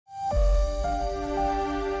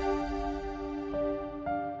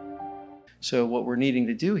So what we're needing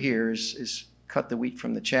to do here is cut the wheat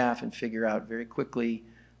from the chaff and figure out very quickly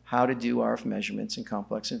how to do RF measurements in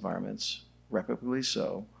complex environments, replicably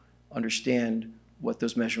so, understand what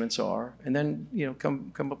those measurements are, and then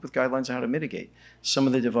come up with guidelines on how to mitigate. Some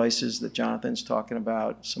of the devices that Jonathan's talking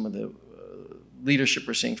about, some of the leadership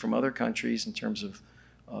we're seeing from other countries in terms of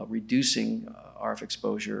reducing RF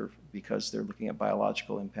exposure because they're looking at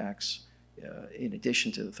biological impacts in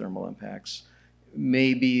addition to the thermal impacts,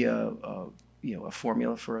 may be a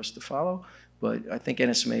formula for us to follow. But I think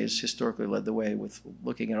NSMA has historically led the way with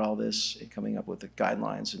looking at all this and coming up with the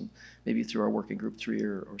guidelines, and maybe through our working group 3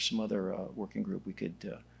 or some other working group, we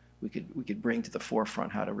could bring to the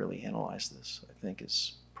forefront how to really analyze this. I think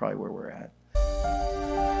is probably where we're at.